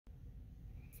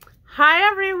Hi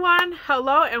everyone,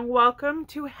 hello and welcome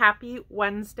to Happy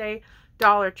Wednesday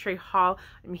Dollar Tree haul.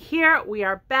 I'm here, we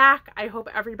are back. I hope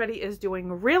everybody is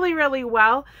doing really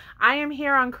well. I am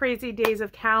here on Crazy Days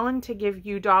of Callan to give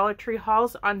you Dollar Tree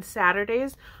hauls on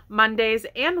Saturdays, Mondays,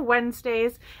 and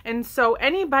Wednesdays. And so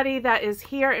anybody that is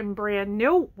here and brand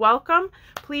new, welcome.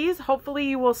 Please, hopefully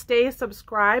you will stay,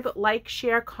 subscribe, like,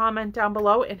 share, comment down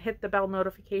below, and hit the bell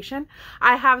notification.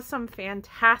 I have some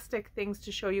fantastic things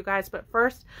to show you guys, but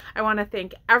first, I want to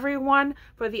thank everyone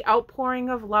for the outpouring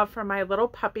of love for my little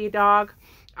puppy dog.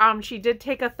 She did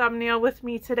take a thumbnail with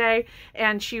me today,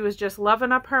 and she was just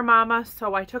loving up her mama,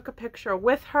 so I took a picture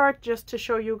with her just to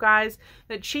show you guys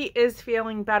that she is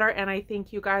feeling better. And I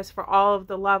thank you guys for all of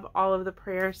the love, all of the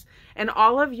prayers, and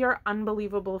all of your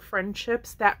unbelievable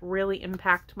friendships that really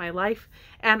impact my life,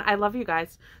 and I love you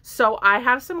guys. So I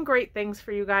have some great things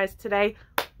for you guys today.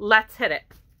 Let's hit it.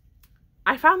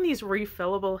 I found these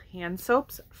refillable hand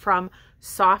soaps from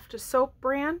Soft Soap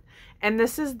brand, and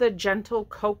this is the Gentle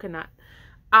Coconut.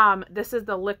 This is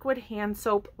the liquid hand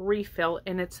soap refill,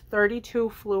 and it's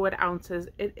 32 fluid ounces.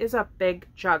 It is a big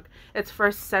jug. It's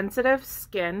for sensitive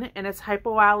skin, and it's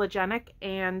hypoallergenic,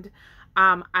 and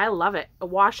I love it. It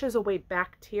washes away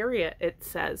bacteria, it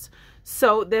says.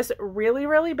 So this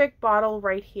really big bottle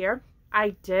right here,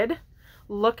 I did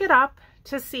look it up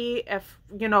to see if,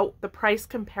 you know, the price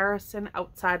comparison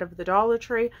outside of the Dollar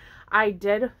Tree. I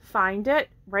did find it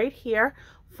right here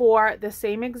for the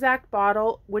same exact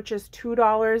bottle, which is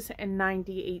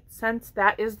 $2.98.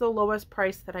 That is the lowest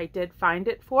price that I did find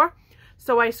it for.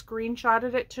 So I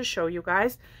screenshotted it to show you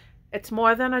guys. It's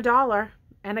more than $1.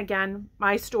 And again,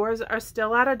 my stores are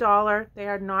still at $1. They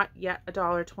are not yet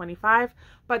 $1.25,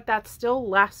 but that's still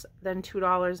less than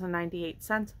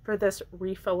 $2.98 for this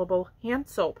refillable hand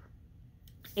soap.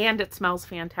 And it smells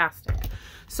fantastic.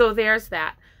 So there's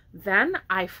that. Then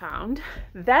I found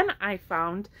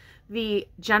the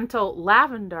Gentle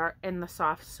Lavender in the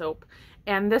Soft Soap.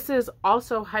 And this is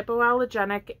also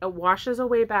hypoallergenic. It washes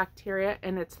away bacteria,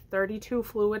 and it's 32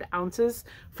 fluid ounces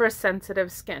for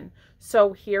sensitive skin.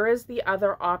 So here is the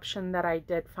other option that I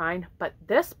did find. But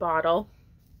this bottle,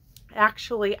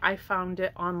 actually, I found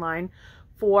it online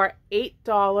for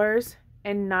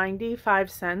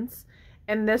 $8.95.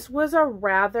 And this was a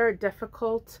rather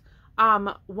difficult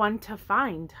one to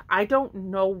find. I don't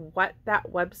know what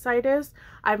that website is.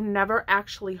 I've never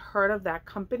actually heard of that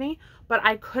company, but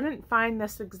I couldn't find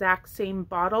this exact same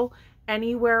bottle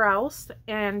anywhere else,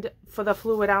 and for the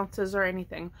fluid ounces or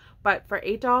anything. But for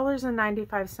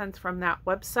 $8.95 from that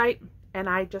website, and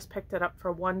I just picked it up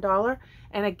for $1.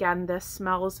 And again, this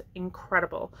smells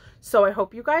incredible. So I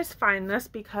hope you guys find this,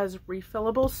 because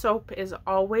refillable soap is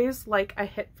always like a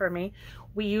hit for me.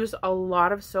 We use a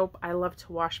lot of soap. I love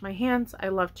to wash my hands. I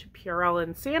love to Purell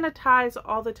and sanitize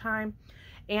all the time,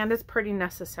 and it's pretty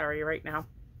necessary right now.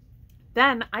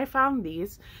 Then I found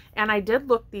these, and I did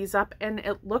look these up, and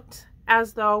it looked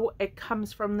as though it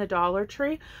comes from the Dollar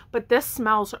Tree, but this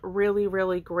smells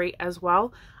really great as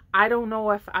well. I don't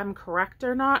know if I'm correct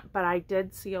or not, but I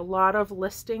did see a lot of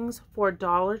listings for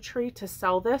Dollar Tree to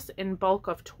sell this in bulk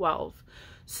of 12.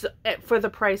 So, for the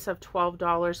price of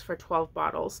 $12 for 12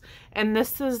 bottles. And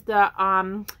this is the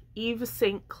Yves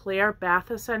St. Clair Bath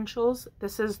Essentials.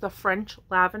 This is the French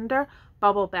Lavender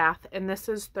Bubble Bath, and this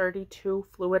is 32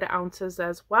 fluid ounces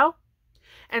as well.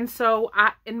 And so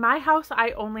in my house,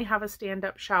 I only have a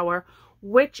stand-up shower,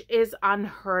 which is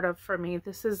unheard of for me.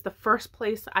 This is the first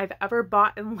place I've ever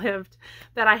bought and lived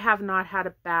that I have not had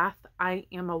a bath. I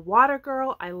am a water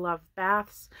girl. I love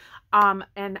baths.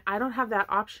 And I don't have that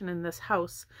option in this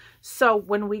house. So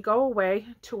when we go away,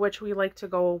 to which we like to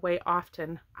go away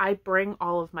often, I bring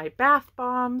all of my bath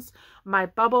bombs, my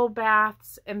bubble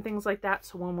baths, and things like that.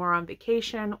 So when we're on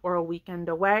vacation or a weekend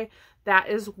away, that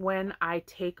is when I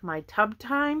take my tub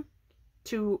time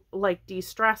to like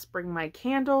de-stress, bring my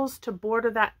candles to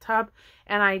border that tub,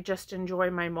 and I just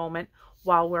enjoy my moment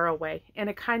while we're away. And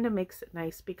it kind of makes it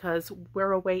nice because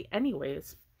we're away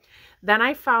anyways. Then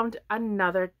I found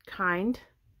another kind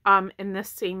in this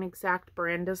same exact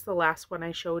brand as the last one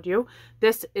I showed you.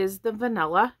 This is the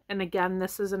vanilla, and again,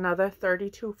 this is another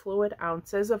 32 fluid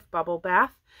ounces of bubble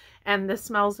bath, and this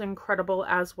smells incredible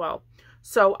as well.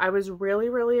 So I was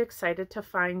really excited to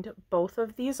find both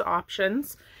of these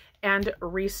options and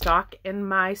restock in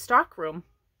my stock room.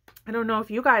 I don't know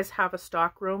if you guys have a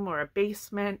stock room or a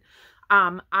basement.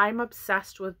 I'm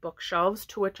obsessed with bookshelves,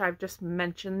 to which I've just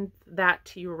mentioned that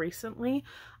to you recently.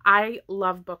 I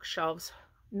love bookshelves,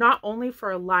 not only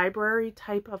for library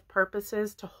type of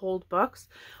purposes to hold books,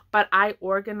 but I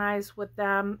organize with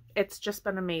them. It's just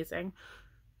been amazing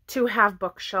to have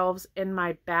bookshelves in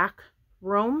my back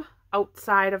room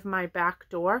outside of my back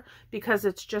door because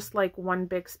it's just like one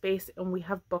big space and we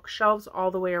have bookshelves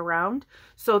all the way around.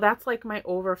 So that's like my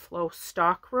overflow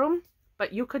stock room,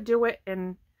 but you could do it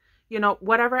in, you know,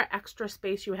 whatever extra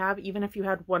space you have, even if you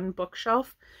had one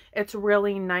bookshelf. It's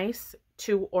really nice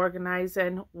to organize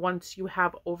in once you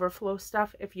have overflow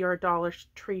stuff if you're a Dollar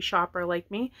Tree shopper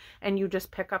like me and you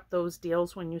just pick up those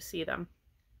deals when you see them.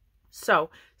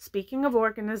 So speaking of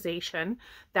organization,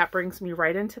 that brings me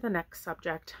right into the next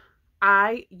subject.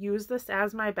 I use this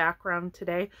as my background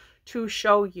today to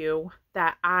show you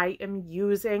that I am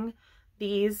using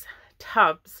these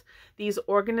tubs, these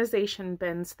organization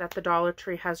bins that the Dollar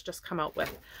Tree has just come out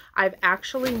with. I've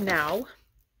actually now,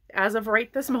 as of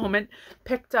right this moment,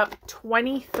 picked up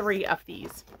 23 of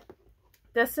these.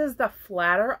 This is the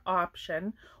flatter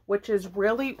option, which is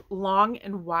really long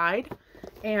and wide,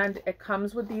 and it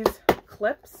comes with these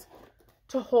clips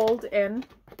to hold in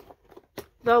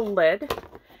the lid,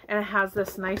 and it has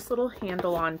this nice little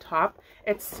handle on top.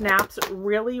 It snaps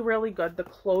really, really good. The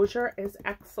closure is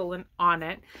excellent on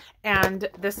it, and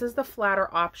this is the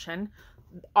flatter option.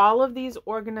 All of these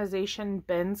organization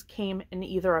bins came in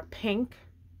either a pink,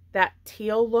 that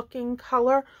teal looking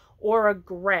color, or a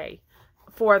gray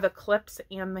for the clips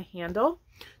and the handle.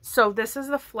 So this is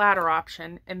the flatter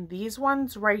option, and these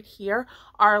ones right here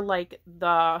are like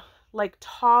the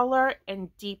taller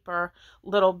and deeper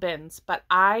little bins, but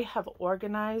I have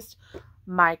organized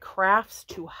my crafts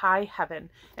to high heaven,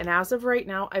 and as of right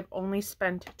now I've only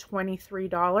spent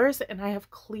 $23 and I have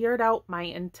cleared out my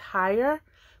entire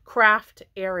craft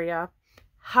area,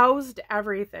 housed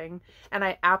everything, and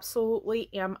I absolutely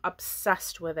am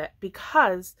obsessed with it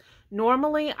because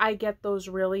normally I get those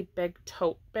really big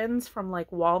tote bins from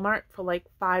like Walmart for like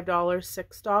 $5,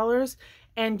 $6,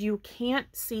 and you can't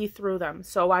see through them.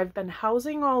 So I've been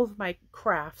housing all of my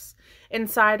crafts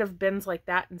inside of bins like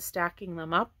that and stacking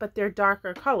them up, but they're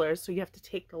darker colors, so you have to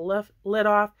take the lid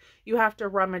off, you have to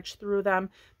rummage through them,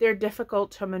 they're difficult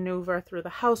to maneuver through the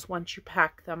house once you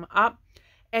pack them up,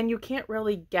 and you can't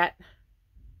really get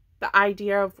the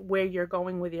idea of where you're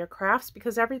going with your crafts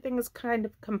because everything is kind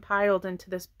of compiled into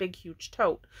this big huge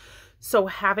tote. So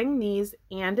having these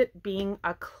and it being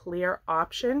a clear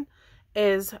option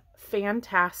is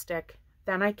fantastic.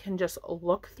 Then I can just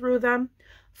look through them,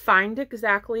 find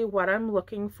exactly what I'm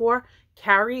looking for,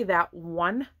 carry that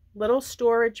one little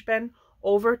storage bin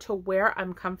over to where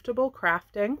I'm comfortable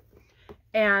crafting,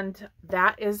 and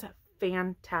that is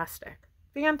fantastic.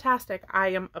 Fantastic. I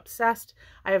am obsessed.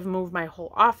 I have moved my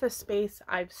whole office space.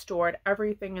 I've stored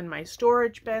everything in my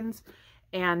storage bins,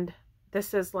 and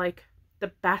this is like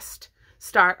the best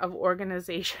start of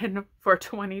organization for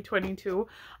 2022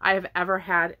 I have ever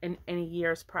had in any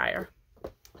years prior.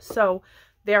 So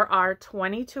there are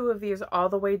 22 of these all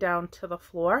the way down to the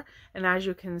floor, and as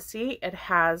you can see, it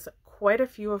has quite a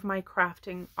few of my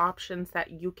crafting options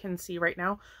that you can see right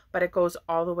now, but it goes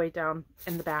all the way down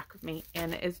in the back of me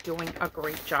and is doing a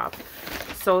great job.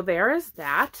 So there is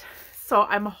that. So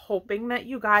I'm hoping that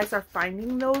you guys are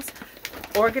finding those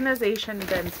organization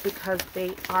bins because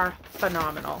they are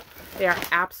phenomenal. They are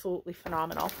absolutely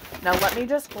phenomenal. Now let me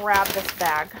just grab this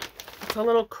bag. It's a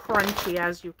little crunchy,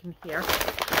 as you can hear.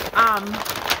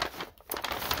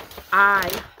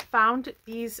 I found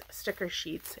these sticker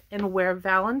sheets, and where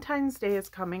Valentine's Day is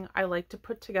coming, I like to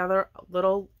put together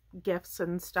little gifts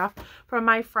and stuff for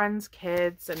my friends'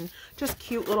 kids, and just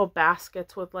cute little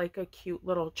baskets with like a cute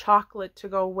little chocolate to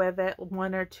go with it,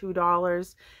 $1 or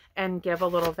 $2, and give a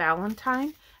little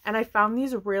Valentine. And I found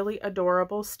these really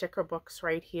adorable sticker books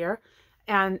right here,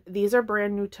 and these are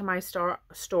brand new to my store.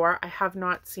 I have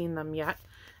not seen them yet.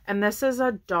 And this is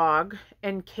a dog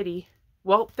and kitty.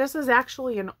 Well, this is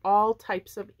actually an all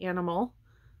types of animal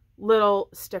little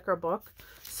sticker book.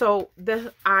 So this,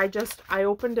 I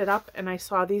opened it up and I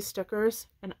saw these stickers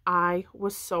and I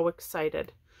was so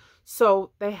excited. So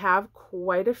they have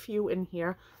quite a few in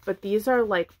here, but these are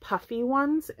like puffy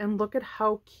ones, and look at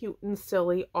how cute and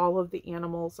silly all of the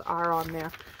animals are on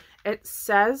there. It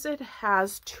says it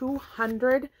has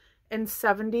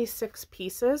 276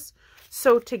 pieces.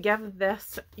 So to give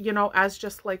this, you know, as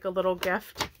just like a little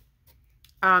gift,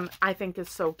 I think is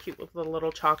so cute with the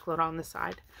little chocolate on the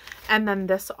side. And then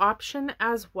this option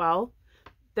as well,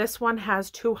 this one has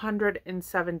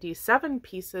 277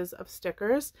 pieces of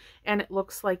stickers, and it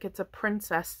looks like it's a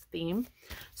princess theme.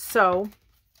 So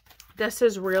this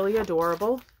is really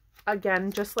adorable.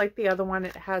 Again, just like the other one,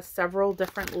 it has several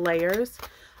different layers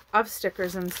of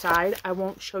stickers inside. I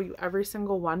won't show you every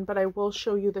single one, but I will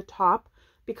show you the top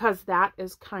because that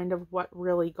is kind of what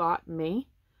really got me.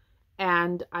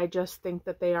 And I just think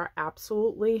that they are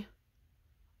absolutely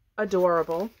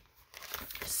adorable.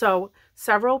 So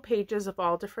several pages of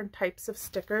all different types of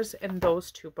stickers in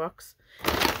those two books.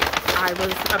 I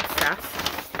was obsessed.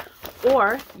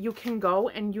 Or you can go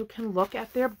and you can look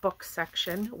at their book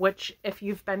section, which if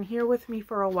you've been here with me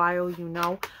for a while, you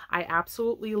know I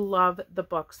absolutely love the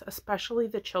books, especially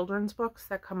the children's books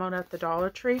that come out at the Dollar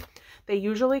Tree. They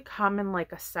usually come in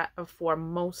like a set of 4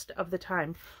 most of the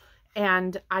time.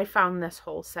 And I found this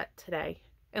whole set today.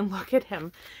 And look at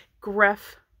him.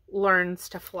 Griff Learns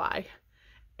to Fly.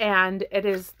 And it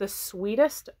is the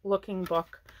sweetest looking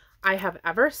book I have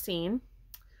ever seen.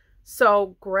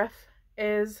 So Griff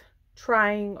is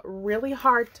trying really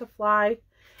hard to fly,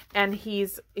 and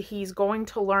he's going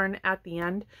to learn at the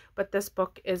end, but this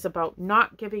book is about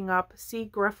not giving up. See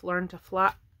Griff learn to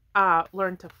fly,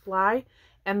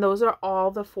 and those are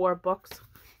all the 4 books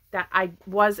that I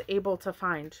was able to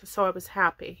find, so I was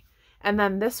happy. And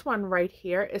then this one right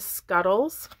here is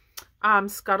Scuttles,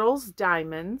 Scuttles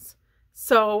Diamonds.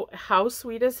 So how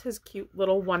sweet is his cute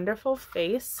little wonderful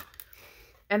face?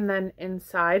 And then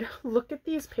inside, look at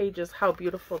these pages, how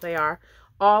beautiful they are.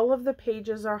 All of the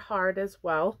pages are hard as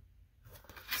well.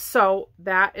 So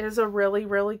that is a really,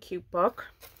 really cute book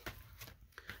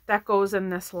that goes in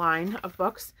this line of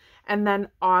books. And then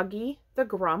Augie the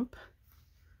Grump.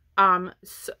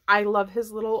 So I love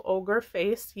his little ogre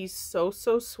face. He's so,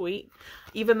 so sweet.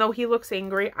 Even though he looks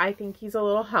angry, I think he's a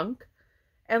little hunk.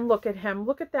 And look at him.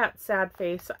 Look at that sad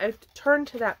face. I turned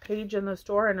to that page in the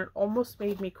store and it almost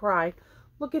made me cry.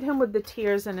 Look at him with the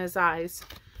tears in his eyes.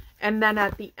 And then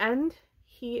at the end,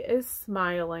 he is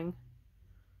smiling.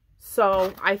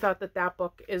 So I thought that that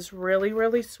book is really,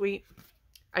 really sweet.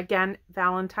 Again,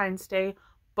 Valentine's Day.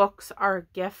 Books are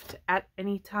a gift at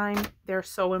any time. They're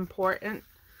so important.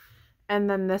 And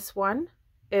then this one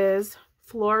is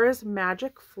Flora's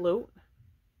Magic Flute.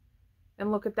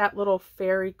 And look at that little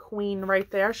fairy queen right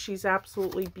there. She's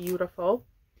absolutely beautiful.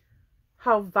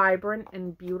 How vibrant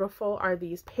and beautiful are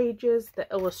these pages. The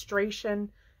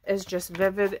illustration is just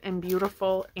vivid and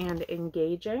beautiful and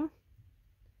engaging.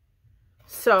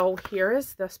 So here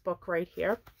is this book right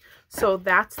here. So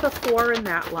that's the 4 in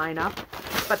that lineup.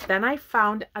 But then I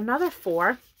found another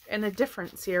 4 in a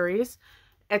different series.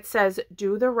 It says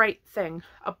Do the Right Thing,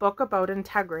 a book about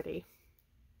integrity.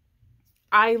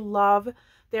 I love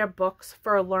their books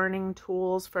for learning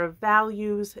tools, for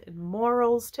values and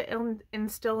morals to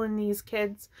instill in these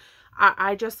kids.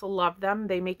 I just love them.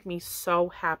 They make me so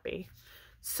happy.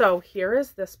 So here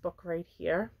is this book right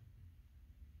here.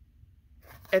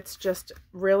 It's just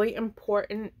really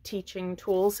important teaching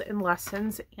tools and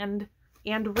lessons and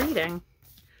reading.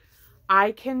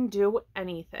 I Can Do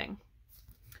Anything.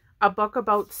 A book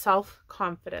about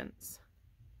self-confidence.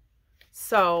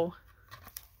 So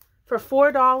for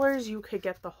 $4, you could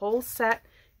get the whole set,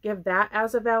 give that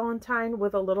as a Valentine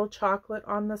with a little chocolate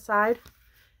on the side.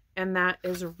 And that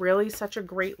is really such a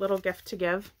great little gift to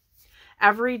give.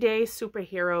 Everyday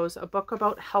Superheroes, a book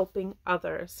about helping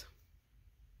others.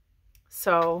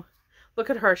 So look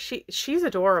at her. She's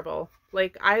adorable.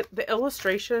 Like the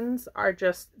illustrations are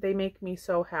just, they make me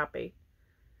so happy.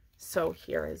 So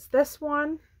here is this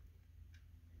one.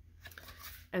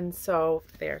 And so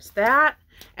there's that.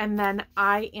 And then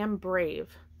I Am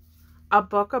Brave, a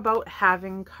book about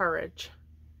having courage.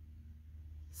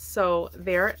 So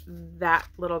there that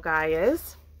little guy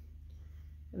is.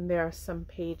 And there are some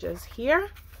pages here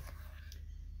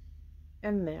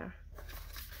and there.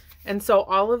 And so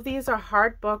all of these are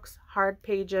hard books, hard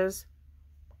pages,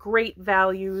 great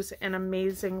values, and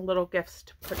amazing little gifts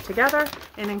to put together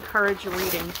and encourage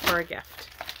reading for a gift.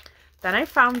 Then I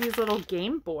found these little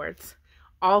game boards.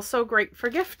 Also great for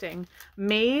gifting.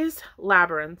 Maze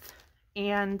Labyrinth.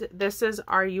 And this is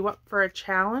Are You Up for a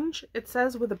Challenge? It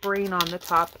says with a brain on the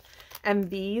top. And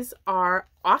these are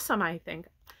awesome, I think.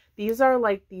 These are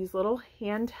like these little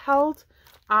handheld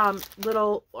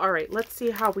all right, let's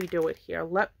see how we do it here.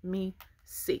 Let me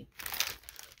see.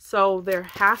 So there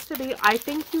has to be, I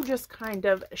think you just kind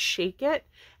of shake it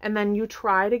and then you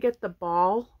try to get the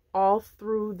ball all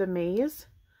through the maze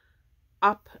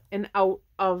up and out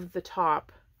of the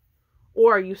top.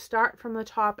 Or you start from the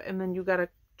top and then you got to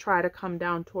try to come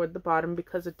down toward the bottom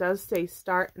because it does say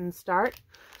start and start.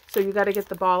 So you got to get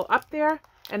the ball up there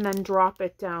and then drop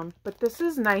it down. But this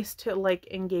is nice to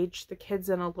like engage the kids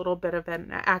in a little bit of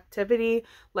an activity,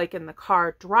 like in the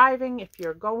car driving, if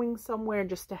you're going somewhere,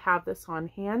 just to have this on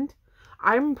hand.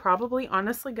 I'm probably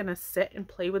honestly going to sit and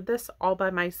play with this all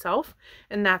by myself,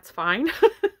 and that's fine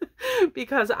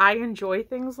because I enjoy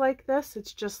things like this.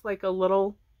 It's just like a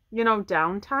little, you know,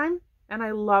 downtime. And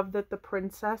I love that the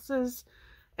princesses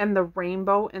and the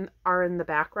rainbow are in the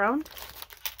background.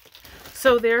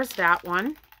 So there's that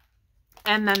one.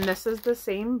 And then this is the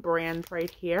same brand right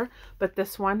here, but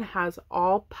this one has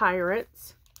all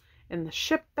pirates in the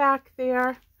ship back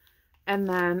there. And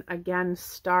then again,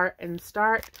 start and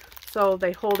start. So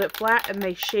they hold it flat and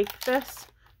they shake this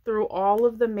through all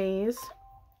of the maze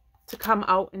to come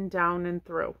out and down and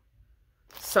through.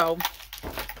 So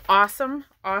awesome,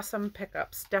 awesome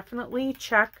pickups. Definitely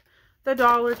check the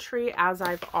Dollar Tree. As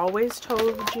I've always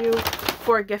told you,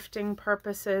 for gifting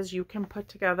purposes, you can put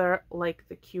together like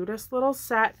the cutest little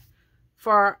set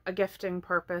for a gifting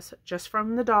purpose just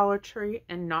from the Dollar Tree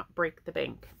and not break the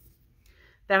bank.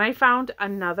 Then I found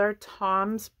another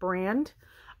Tom's brand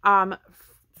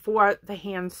for the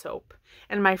hand soap.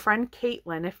 And my friend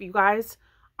Caitlin, if you guys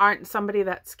aren't somebody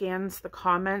that scans the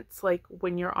comments like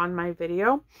when you're on my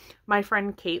video, my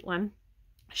friend Caitlin,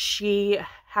 she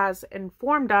has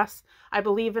informed us, I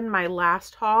believe in my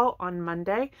last haul on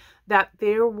Monday, that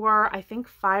there were, I think,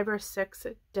 5 or 6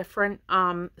 different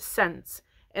scents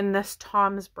in this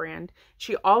Tom's brand.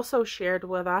 She also shared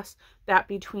with us that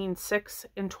between $6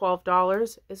 and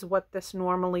 $12 is what this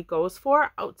normally goes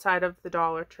for outside of the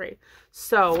Dollar Tree.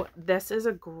 So this is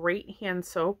a great hand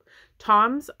soap.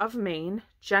 Tom's of Maine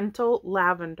Gentle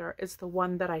Lavender is the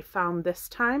one that I found this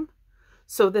time.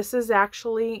 So this is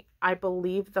actually, I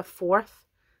believe, the 4th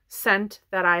scent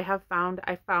that I have found.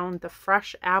 I found the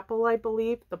fresh apple, I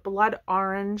believe, the blood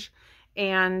orange,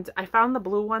 and I found the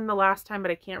blue one the last time,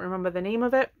 but I can't remember the name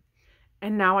of it.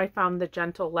 And now I found the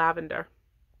Gentle Lavender.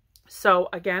 So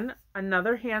again,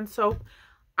 another hand soap.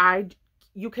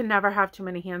 You can never have too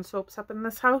many hand soaps up in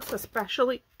this house,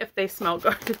 especially if they smell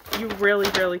good. You really,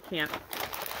 really can't.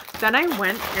 Then I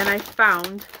went and I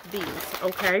found these,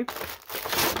 okay?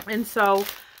 And so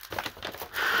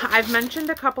I've mentioned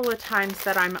a couple of times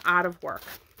that I'm out of work.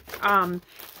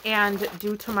 And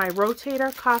due to my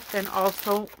rotator cuff and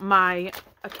also my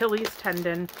Achilles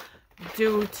tendon,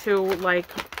 due to like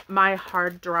my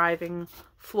hard driving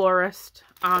florist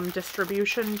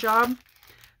distribution job.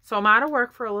 So I'm out of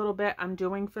work for a little bit. I'm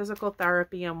doing physical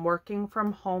therapy. I'm working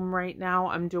from home right now.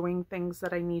 I'm doing things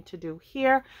that I need to do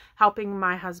here, helping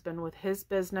my husband with his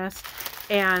business.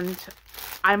 And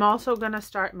I'm also going to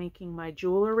start making my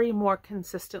jewelry more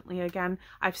consistently again.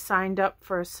 I've signed up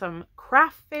for some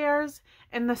craft fairs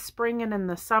in the spring and in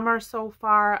the summer so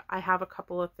far. I have a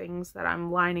couple of things that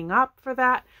I'm lining up for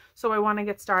that. So I want to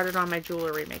get started on my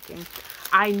jewelry making.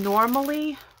 I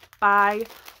normally buy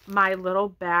my little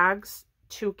bags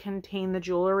to contain the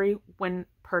jewelry when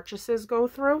purchases go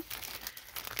through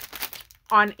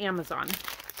on Amazon.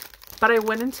 But I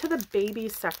went into the baby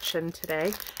section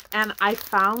today and I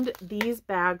found these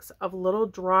bags of little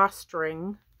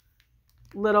drawstring,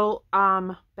 little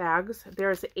bags.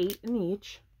 There's 8 in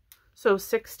each. So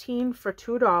 16 for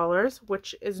 $2,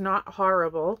 which is not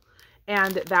horrible.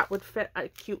 And that would fit a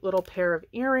cute little pair of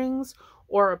earrings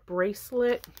or a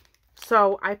bracelet.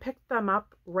 So I picked them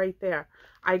up right there.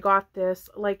 I got this,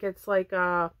 like it's like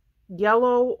a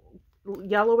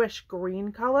yellowish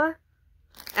green color.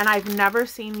 And I've never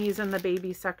seen these in the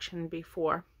baby section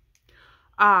before.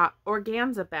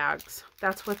 Organza bags,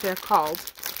 that's what they're called.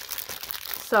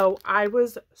 So I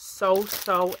was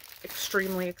so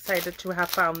extremely excited to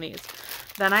have found these.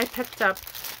 Then I picked up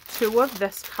 2 of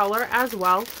this color as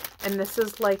well. And this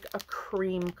is like a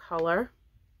cream color.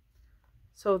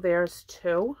 So there's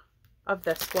 2 of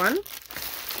this one.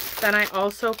 Then I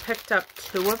also picked up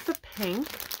 2 of the pink.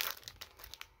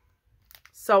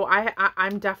 So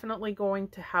I'm definitely going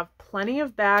to have plenty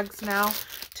of bags now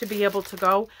to be able to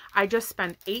go. I just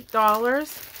spent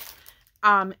 $8,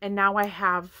 and now I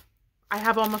have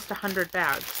almost 100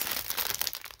 bags.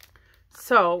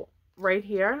 So right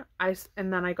here,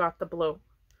 and then I got the blue.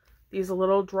 These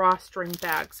little drawstring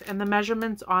bags, and the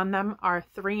measurements on them are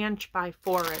 3" by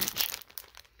 4".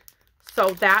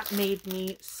 So that made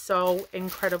me so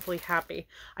incredibly happy.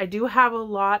 I do have a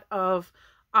lot of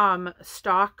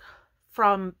stock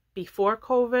from before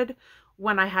COVID,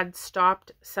 when I had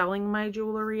stopped selling my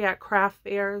jewelry at craft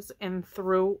fairs and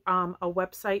through a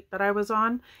website that I was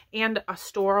on, and a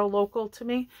store local to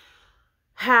me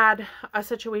had a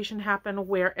situation happen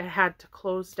where it had to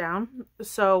close down.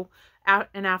 So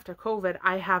and after COVID,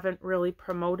 I haven't really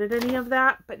promoted any of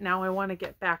that, but now I want to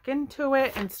get back into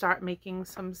it and start making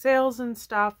some sales and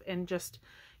stuff and just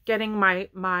getting my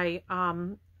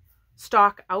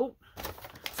stock out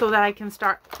so that I can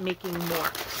start making more.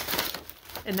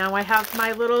 And now I have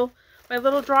my little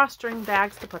drawstring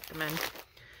bags to put them in.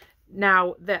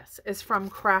 Now this is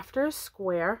from Crafters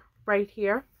Square right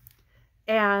here,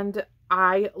 and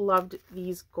I loved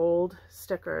these gold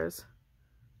stickers.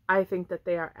 I think that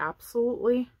they are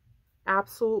absolutely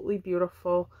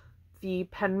beautiful. The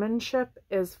penmanship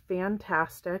is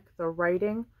fantastic. The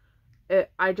writing,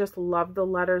 I just love the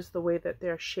letters, the way that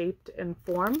they're shaped and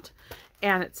formed.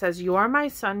 And it says, "You are my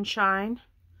sunshine."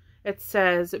 It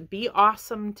says, "Be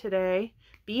awesome today.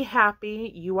 Be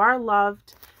happy. You are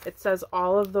loved." It says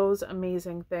all of those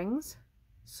amazing things.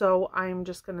 So I'm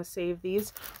just going to save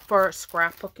these for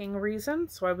scrapbooking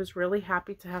reasons. So I was really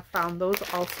happy to have found those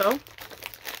also.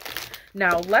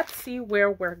 Now let's see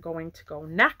where we're going to go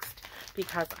next,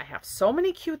 because I have so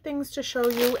many cute things to show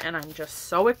you and I'm just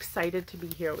so excited to be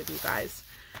here with you guys.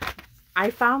 I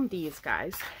found these,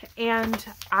 guys, and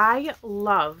I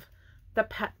love the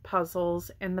pet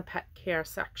puzzles in the pet care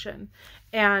section.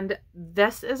 And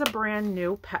this is a brand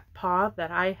new Pet Paw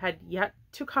that I had yet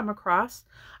to come across.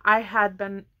 I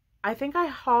think I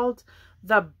hauled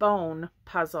the bone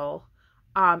puzzle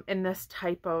in this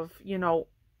type of, you know,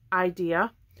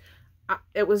 idea.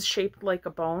 It was shaped like a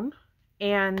bone,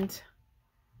 and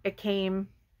it came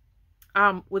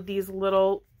with these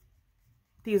little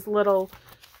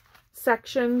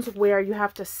sections where you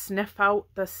have to sniff out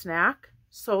the snack,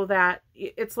 so that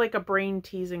it's like a brain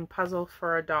teasing puzzle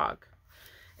for a dog.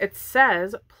 It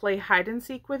says, "Play hide and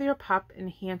seek with your pup,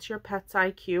 enhance your pet's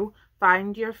IQ,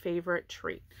 find your favorite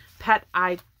treat." Pet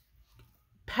IQ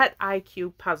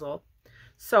puzzle.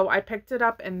 So I picked it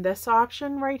up in this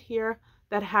option right here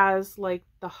that has like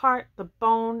the heart, the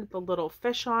bone, the little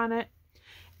fish on it.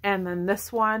 And then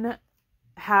this one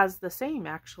has the same,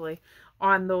 actually,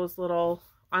 on those little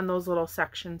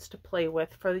sections to play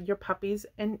with for your puppies.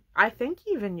 And I think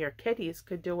even your kitties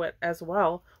could do it as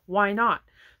well. Why not?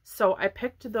 So I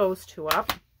picked those two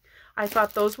up. I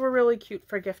thought those were really cute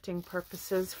for gifting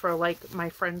purposes for like my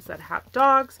friends that have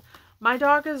dogs. My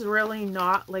dog is really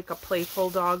not like a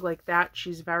playful dog like that.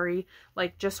 She's very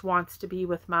like just wants to be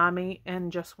with mommy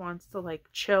and just wants to like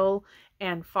chill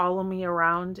and follow me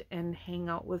around and hang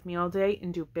out with me all day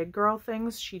and do big girl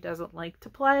things. She doesn't like to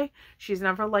play. She's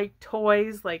never liked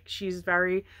toys. Like, she's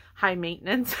very high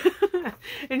maintenance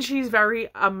and she's very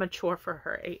mature for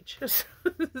her age.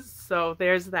 So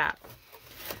there's that.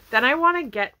 Then I want to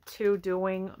get to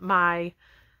doing my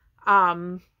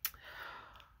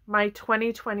my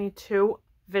 2022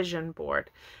 vision board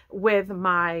with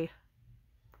my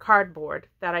cardboard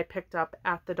that I picked up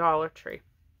at the Dollar Tree.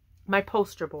 My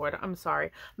poster board, I'm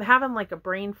sorry. I'm having like a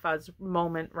brain fuzz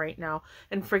moment right now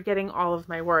and forgetting all of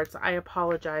my words. I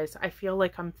apologize. I feel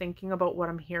like I'm thinking about what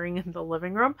I'm hearing in the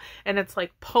living room, and it's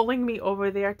like pulling me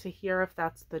over there to hear if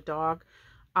that's the dog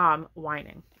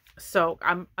whining. So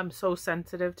I'm so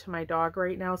sensitive to my dog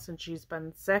right now since she's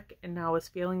been sick and now is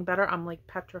feeling better. I'm like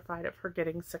petrified of her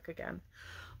getting sick again.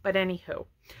 But anywho,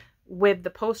 with the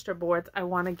poster boards, I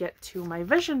want to get to my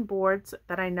vision boards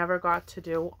that I never got to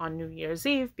do on New Year's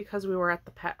Eve because we were at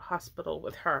the pet hospital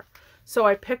with her. So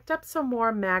I picked up some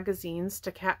more magazines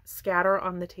to scatter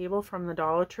on the table from the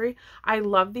Dollar Tree. I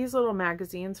love these little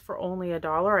magazines for only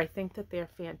 $1. I think that they're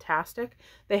fantastic.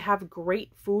 They have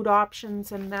great food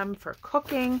options in them for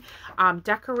cooking,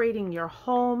 decorating your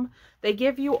home. They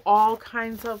give you all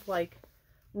kinds of like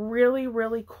really,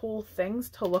 really cool things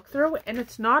to look through, and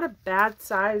it's not a bad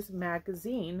size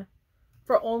magazine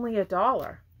for only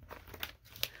 $1.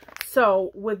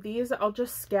 So with these, I'll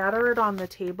just scatter it on the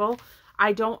table.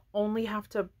 I don't only have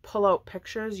to pull out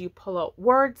pictures. You pull out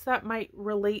words that might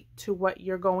relate to what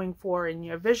you're going for in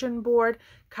your vision board,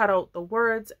 cut out the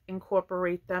words,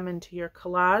 incorporate them into your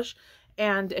collage.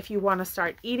 And if you want to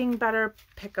start eating better,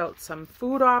 pick out some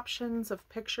food options of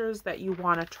pictures that you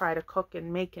want to try to cook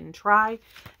and make and try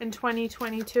in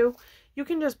 2022. You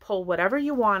can just pull whatever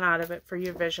you want out of it for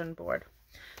your vision board.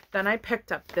 Then I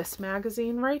picked up this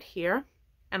magazine right here,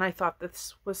 and I thought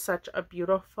this was such a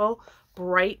beautiful,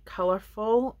 bright,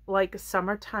 colorful, like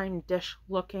summertime dish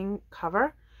looking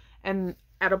cover. And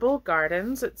Edible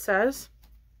Gardens, it says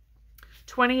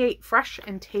 28 fresh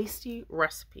and tasty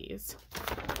recipes.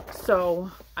 So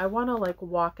I want to like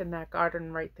walk in that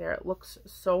garden right there. It looks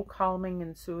so calming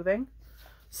and soothing.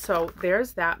 So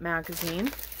there's that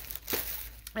magazine.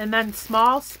 And then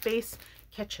Small Space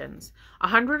Kitchens,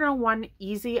 101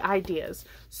 Easy Ideas.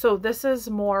 So this is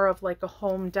more of like a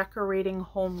home decorating,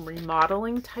 home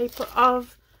remodeling type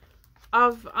of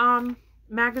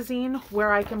magazine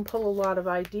where I can pull a lot of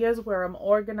ideas where I'm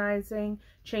organizing,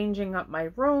 changing up my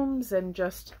rooms, and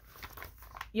just,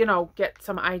 you know, get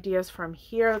some ideas from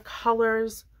here.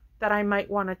 Colors that I might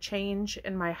want to change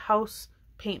in my house,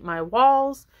 paint my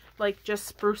walls, like just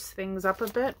spruce things up a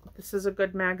bit. This is a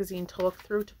good magazine to look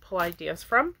through to pull ideas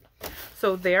from.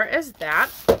 So there is that.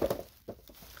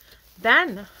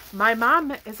 Then my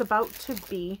mom is about to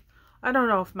be, I don't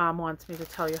know if mom wants me to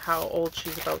tell you how old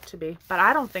she's about to be, but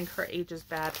I don't think her age is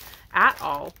bad. at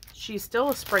all. She's still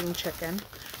a spring chicken,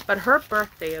 but her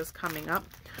birthday is coming up.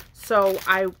 So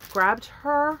I grabbed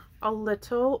her a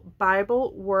little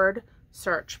Bible word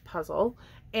search puzzle,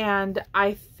 and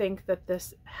I think that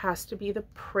this has to be the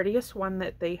prettiest one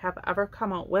that they have ever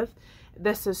come out with.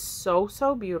 This is so,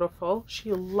 so beautiful.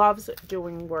 She loves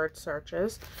doing word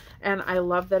searches, and I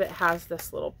love that it has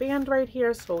this little band right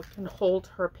here so it can hold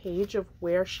her page of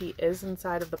where she is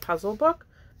inside of the puzzle book.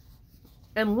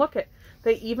 And look at,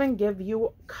 they even give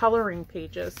you coloring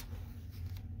pages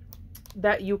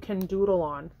that you can doodle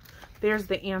on. There's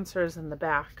the answers in the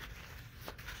back,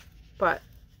 but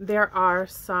there are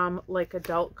some like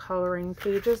adult coloring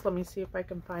pages. Let me see if I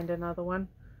can find another one.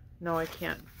 No, I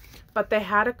can't. But they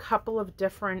had a couple of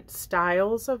different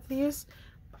styles of these.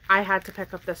 I had to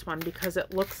pick up this one because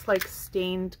it looks like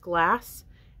stained glass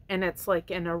and it's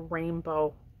like in a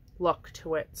rainbow look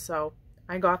to it. So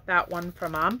I got that one for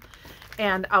Mom,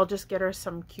 and I'll just get her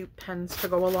some cute pens to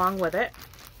go along with it.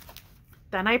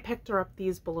 Then I picked her up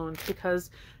these balloons because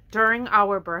during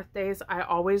our birthdays, I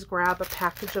always grab a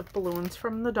package of balloons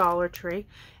from the Dollar Tree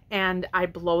and I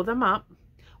blow them up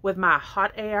with my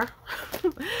hot air.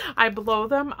 I blow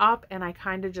them up and I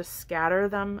kind of just scatter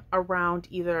them around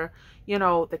either, you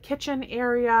know, the kitchen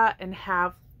area and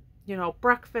have, you know,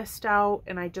 breakfast out,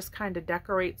 and I just kind of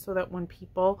decorate so that when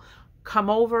people come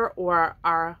over or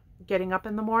are getting up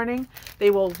in the morning,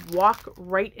 they will walk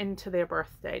right into their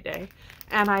birthday day.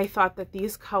 And I thought that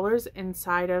these colors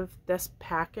inside of this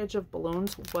package of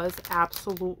balloons was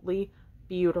absolutely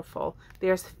beautiful.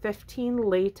 There's 15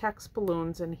 latex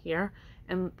balloons in here,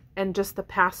 and just the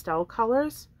pastel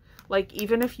colors. Like,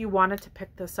 even if you wanted to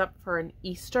pick this up for an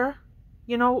Easter,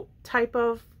 you know, type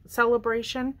of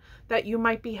celebration that you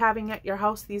might be having at your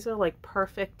house, these are like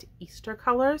perfect Easter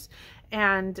colors.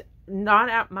 And not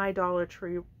at my Dollar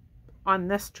Tree on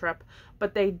this trip,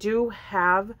 but they do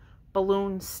have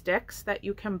balloon sticks that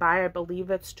you can buy. I believe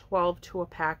it's 12 to a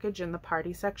package in the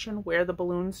party section where the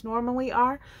balloons normally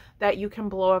are, that you can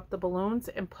blow up the balloons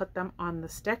and put them on the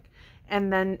stick,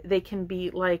 and then they can be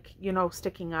like, you know,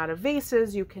 sticking out of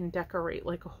vases. You can decorate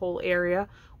like a whole area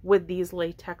with these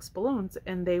latex balloons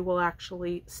and they will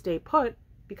actually stay put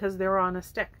because they're on a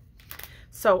stick.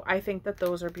 So I think that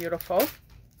those are beautiful.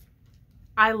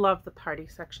 I love the party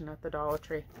section at the Dollar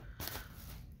Tree.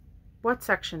 What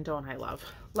section don't I love?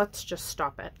 Let's just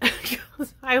stop it.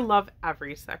 I love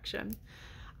every section.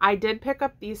 I did pick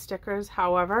up these stickers.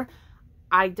 However,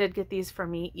 I did get these for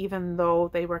me, even though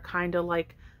they were kind of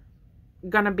like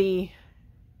gonna be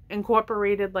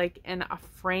incorporated like in a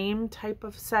frame type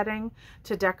of setting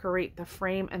to decorate the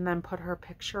frame and then put her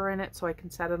picture in it so I can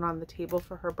set it on the table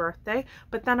for her birthday.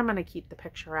 But then I'm gonna keep the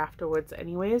picture afterwards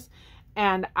anyways.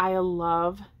 And I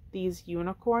love these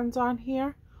unicorns on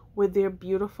here with their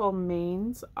beautiful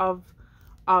manes of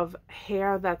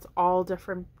hair that's all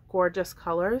different gorgeous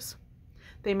colors.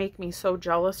 They make me so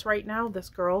jealous right now. This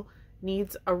girl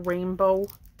needs a rainbow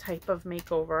type of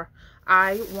makeover.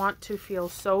 I want to feel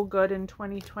so good in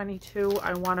 2022.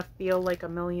 I want to feel like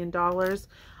 $1 million.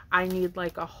 I need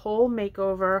like a whole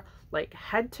makeover, like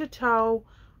head to toe.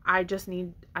 I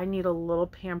need a little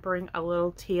pampering, a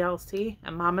little TLC,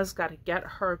 and Mama's got to get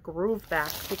her groove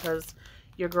back because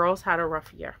your girl's had a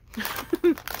rough year.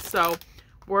 So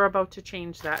we're about to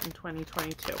change that in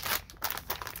 2022.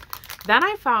 Then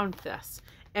I found this,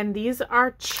 and these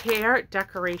are chair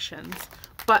decorations,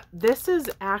 but this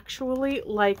is actually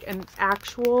like an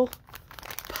actual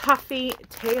puffy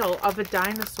tail of a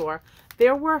dinosaur.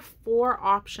 There were 4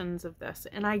 options of this,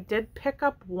 and I did pick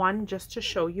up one just to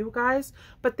show you guys,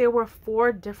 but there were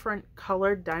 4 different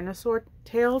colored dinosaur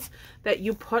tails that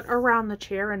you put around the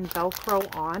chair and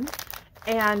Velcro on,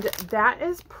 and that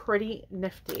is pretty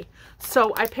nifty.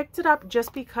 So I picked it up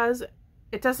just because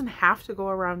it doesn't have to go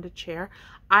around a chair.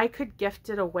 I could gift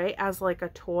it away as like a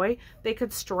toy. They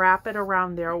could strap it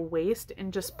around their waist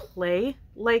and just play,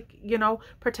 like, you know,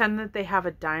 pretend that they have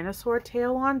a dinosaur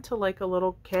tail on to like a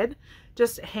little kid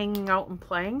just hanging out and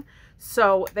playing.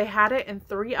 So they had it in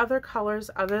 3 other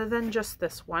colors other than just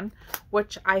this one,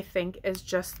 which I think is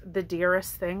just the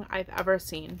dearest thing I've ever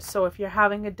seen. So if you're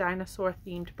having a dinosaur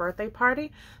themed birthday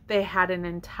party, they had an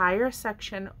entire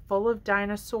section full of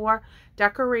dinosaur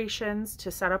decorations to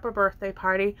set up a birthday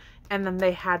party, and then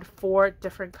they had 4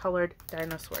 different colored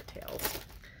dinosaur tails.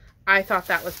 I thought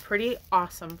that was pretty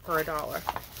awesome for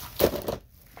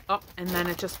 $1. Oh, and then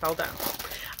it just fell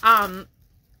down.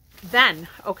 Then,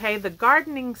 okay, the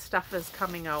gardening stuff is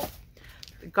coming out.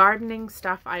 The gardening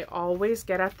stuff I always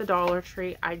get at the Dollar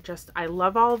Tree. I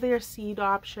love all their seed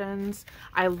options.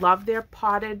 I love their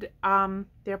potted,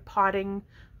 their potting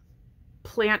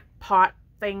plant pot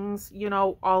things, you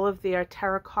know, all of their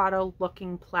terracotta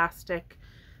looking plastic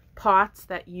pots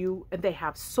that they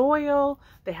have soil,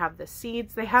 they have the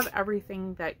seeds, they have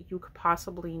everything that you could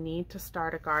possibly need to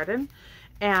start a garden.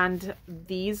 And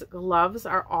these gloves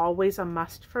are always a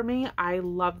must for me. I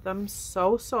love them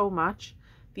so, so much.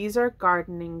 These are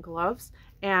gardening gloves,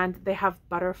 and they have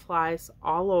butterflies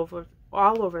all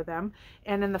over them.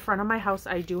 And in the front of my house,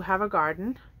 I do have a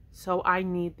garden, so I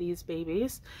need these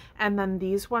babies. And then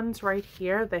these ones right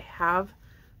here, they have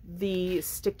the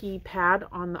sticky pad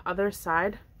on the other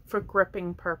side for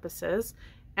gripping purposes,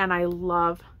 and I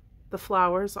love the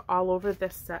flowers all over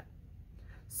this set.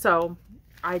 So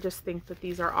I just think that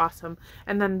these are awesome.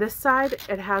 And then this side,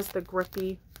 it has the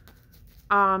grippy,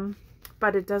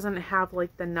 but it doesn't have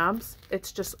like the nubs.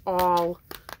 It's just all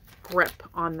grip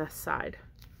on this side.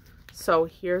 So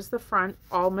here's the front,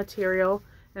 all material,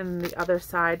 and the other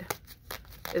side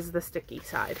is the sticky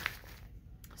side.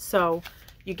 So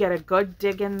you get a good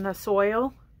dig in the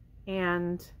soil,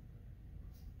 and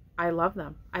I love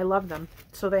them. I love them.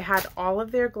 So they had all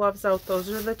of their gloves out. Those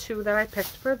are the two that I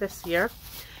picked for this year.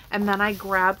 And then I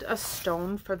grabbed a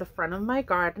stone for the front of my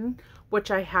garden,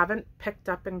 which I haven't picked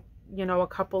up in, you know, a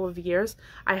couple of years.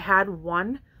 I had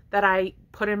one that I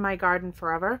put in my garden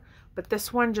forever, but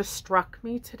this one just struck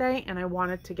me today and I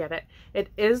wanted to get it. It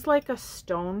is like a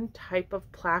stone type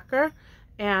of placard,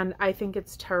 and I think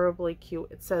it's terribly cute.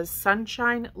 It says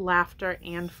sunshine, laughter,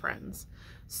 and friends.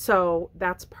 So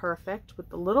that's perfect with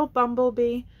the little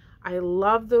bumblebee. I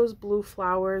love those blue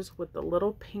flowers with the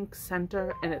little pink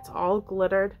center, and it's all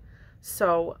glittered.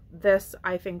 So this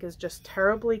I think is just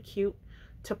terribly cute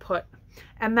to put.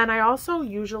 And then I also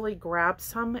usually grab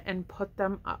some and put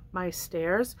them up my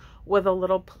stairs with a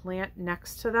little plant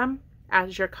next to them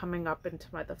as you're coming up into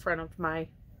the front of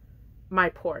my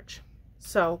porch.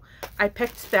 So I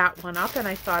picked that one up and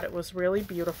I thought it was really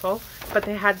beautiful, but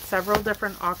they had several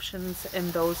different options in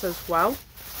those as well.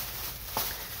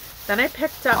 Then I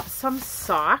picked up some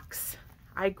socks.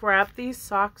 I grabbed these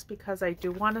socks because I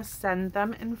do want to send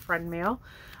them in friend mail.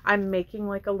 I'm making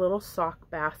like a little sock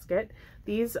basket.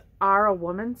 These are a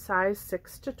woman's size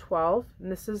 6 to 12,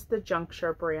 and this is the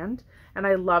Juncture brand. And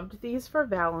I loved these for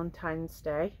Valentine's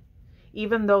Day,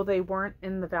 even though they weren't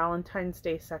in the Valentine's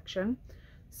Day section.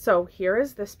 So here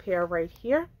is this pair right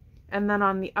here. And then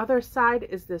on the other side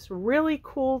is this really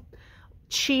cool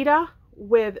cheetah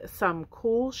with some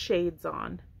cool shades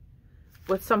on,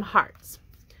 with some hearts.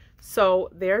 So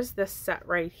there's this set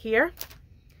right here.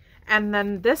 And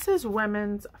then this is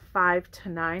women's 5 to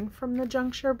 9 from the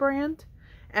Juncture brand.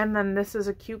 And then this is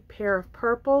a cute pair of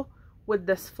purple with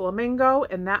this flamingo,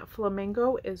 and that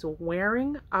flamingo is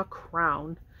wearing a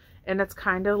crown. And it's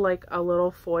kind of like a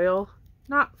little foil,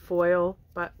 not foil,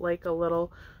 but like a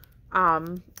little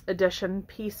addition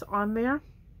piece on there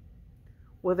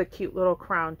with a cute little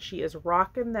crown. She is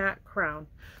rocking that crown.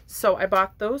 So I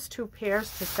bought those two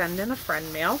pairs to send in a friend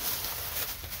mail.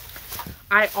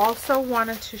 I also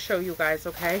wanted to show you guys,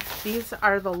 okay, these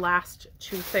are the last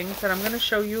two things that I'm going to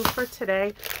show you for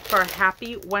today for a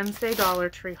Happy Wednesday Dollar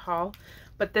Tree haul.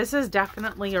 But this is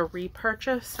definitely a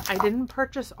repurchase. I didn't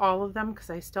purchase all of them because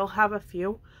I still have a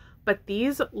few. But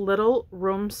these little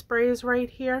room sprays right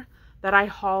here that I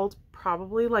hauled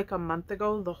probably like a month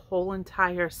ago, the whole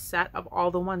entire set of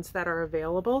all the ones that are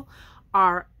available,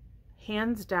 are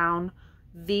hands down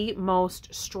the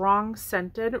most strong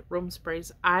scented room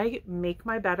sprays. I make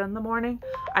my bed in the morning,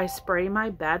 I spray my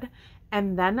bed,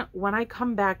 and then when I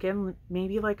come back in,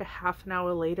 maybe like a half an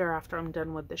hour later after I'm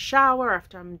done with the shower,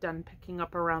 after I'm done picking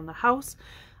up around the house,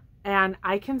 and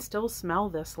I can still smell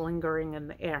this lingering in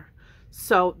the air.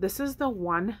 So this is the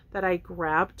one that I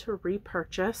grabbed to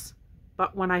repurchase,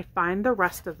 but when I find the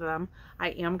rest of them, I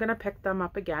am going to pick them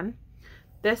up again.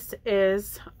 This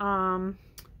is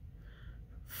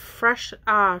fresh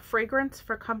fragrance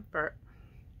for comfort.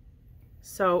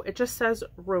 So it just says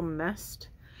room mist,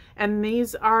 and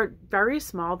these are very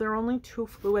small. They're only 2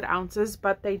 fluid ounces,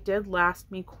 but they did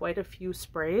last me quite a few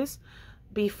sprays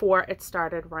before it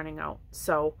started running out.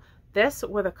 So this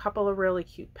with a couple of really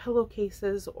cute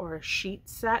pillowcases or a sheet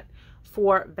set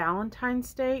for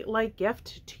Valentine's Day, like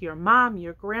gift to your mom,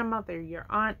 your grandmother, your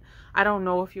aunt. I don't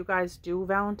know if you guys do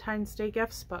Valentine's Day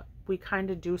gifts, but we kind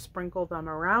of do sprinkle them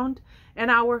around in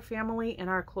our family and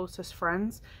our closest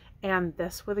friends. And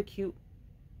this with a cute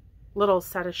little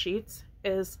set of sheets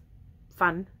is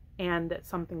fun, and it's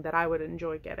something that I would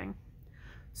enjoy getting.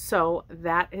 So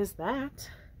that is that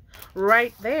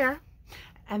right there.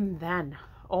 And then,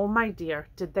 oh my dear,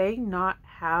 did they not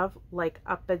have like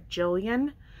a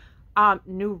bajillion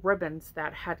new ribbons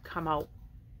that had come out?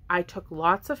 I took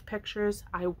lots of pictures.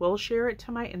 I will share it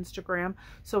to my Instagram.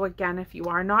 So again, if you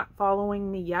are not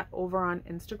following me yet over on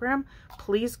Instagram,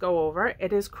 please go over.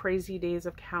 It is Crazy Days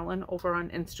of Callan over on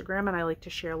Instagram, and I like to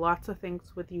share lots of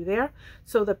things with you there.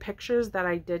 So the pictures that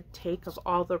I did take of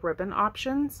all the ribbon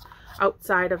options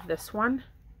outside of this one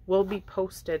will be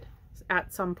posted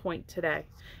at some point today.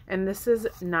 And this is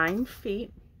 9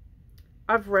 feet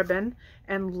of ribbon,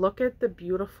 and look at the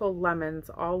beautiful lemons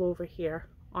all over here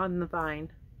on the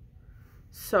vine.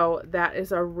 So that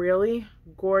is a really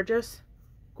gorgeous,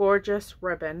 gorgeous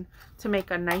ribbon to make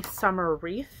a nice summer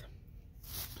wreath.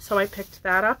 So I picked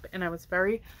that up and I was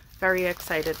very, very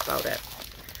excited about it.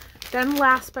 Then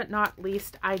last but not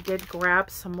least, I did grab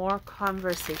some more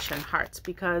conversation hearts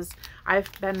because I've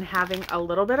been having a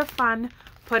little bit of fun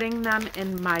putting them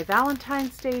in my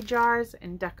Valentine's Day jars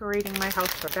and decorating my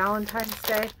house for Valentine's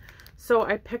Day. So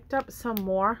I picked up some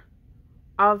more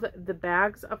of the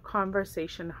bags of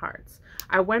conversation hearts.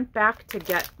 I went back to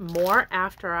get more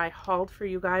after I hauled for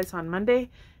you guys on Monday,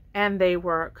 and they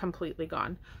were completely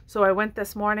gone. So I went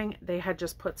this morning, they had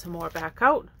just put some more back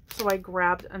out. So I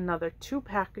grabbed another 2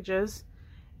 packages,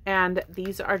 and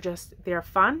these are just, they're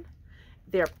fun,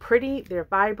 they're pretty, they're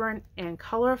vibrant and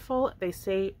colorful. They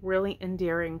say really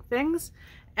endearing things,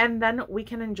 and then we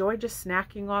can enjoy just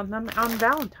snacking on them on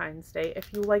Valentine's Day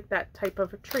if you like that type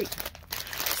of a treat.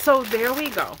 So there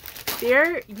we go.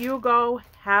 There you go.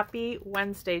 Happy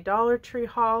Wednesday Dollar Tree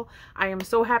haul. I am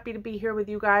so happy to be here with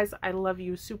you guys. I love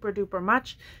you super duper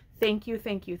much. Thank you,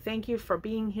 thank you, thank you for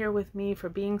being here with me, for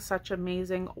being such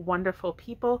amazing, wonderful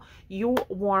people. You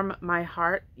warm my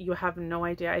heart. You have no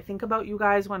idea. I think about you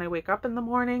guys when I wake up in the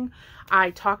morning. I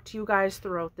talk to you guys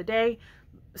throughout the day.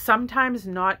 Sometimes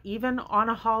not even on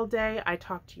a haul day. I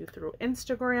talk to you through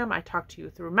Instagram. I talk to you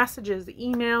through messages,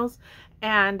 emails,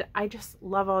 and I just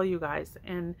love all you guys.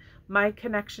 And my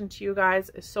connection to you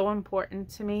guys is so important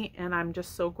to me, and I'm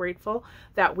just so grateful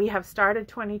that we have started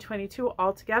 2022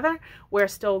 all together. We're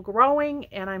still growing,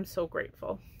 and I'm so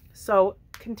grateful. So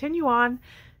continue on.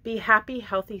 Be happy,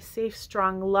 healthy, safe,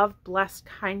 strong, love, blessed,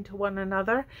 kind to one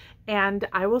another. And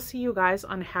I will see you guys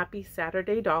on Happy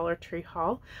Saturday Dollar Tree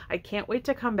haul. I can't wait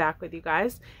to come back with you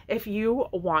guys. If you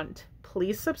want,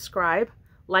 please subscribe,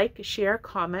 like, share,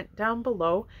 comment down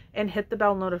below, and hit the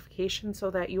bell notification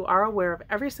so that you are aware of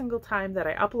every single time that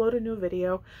I upload a new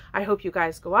video. I hope you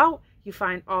guys go out, you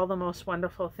find all the most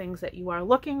wonderful things that you are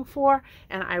looking for,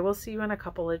 and I will see you in a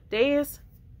couple of days.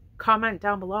 Comment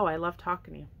down below. I love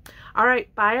talking to you. All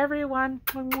right. Bye, everyone.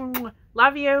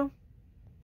 Love you.